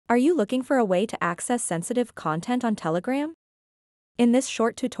Are you looking for a way to access sensitive content on Telegram? In this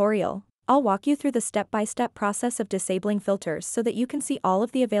short tutorial, I'll walk you through the step-by-step process of disabling filters so that you can see all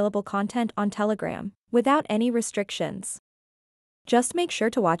of the available content on Telegram, without any restrictions. Just make sure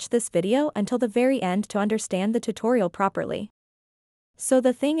to watch this video until the very end to understand the tutorial properly. So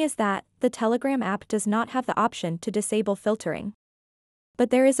the thing is that, the Telegram app does not have the option to disable filtering.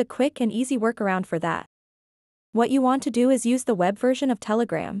 But there is a quick and easy workaround for that. What you want to do is use the web version of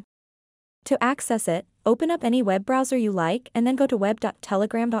Telegram. To access it, open up any web browser you like and then go to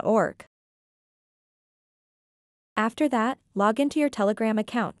web.telegram.org. After that, log into your Telegram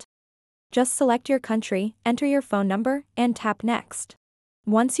account. Just select your country, enter your phone number, and tap Next.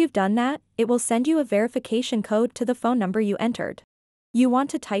 Once you've done that, it will send you a verification code to the phone number you entered. You want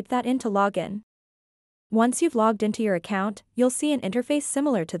to type that in to log in. Once you've logged into your account, you'll see an interface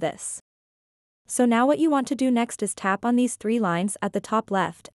similar to this. So now what you want to do next is tap on these three lines at the top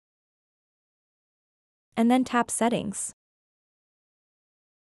left, and then tap Settings.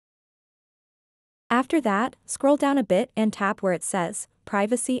 After that, scroll down a bit and tap where it says,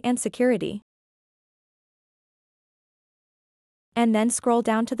 Privacy and Security. And then scroll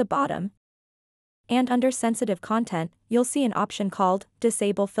down to the bottom. And under Sensitive Content, you'll see an option called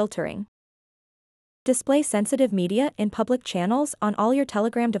Disable Filtering. Display sensitive media in public channels on all your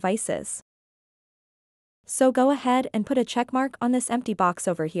Telegram devices. So go ahead and put a checkmark on this empty box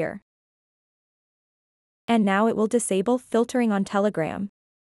over here. And now it will disable filtering on Telegram.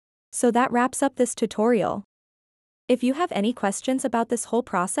 So that wraps up this tutorial. If you have any questions about this whole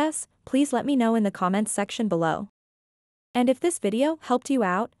process, please let me know in the comments section below. And if this video helped you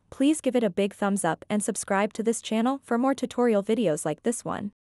out, please give it a big thumbs up and subscribe to this channel for more tutorial videos like this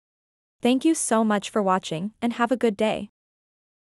one. Thank you so much for watching and have a good day.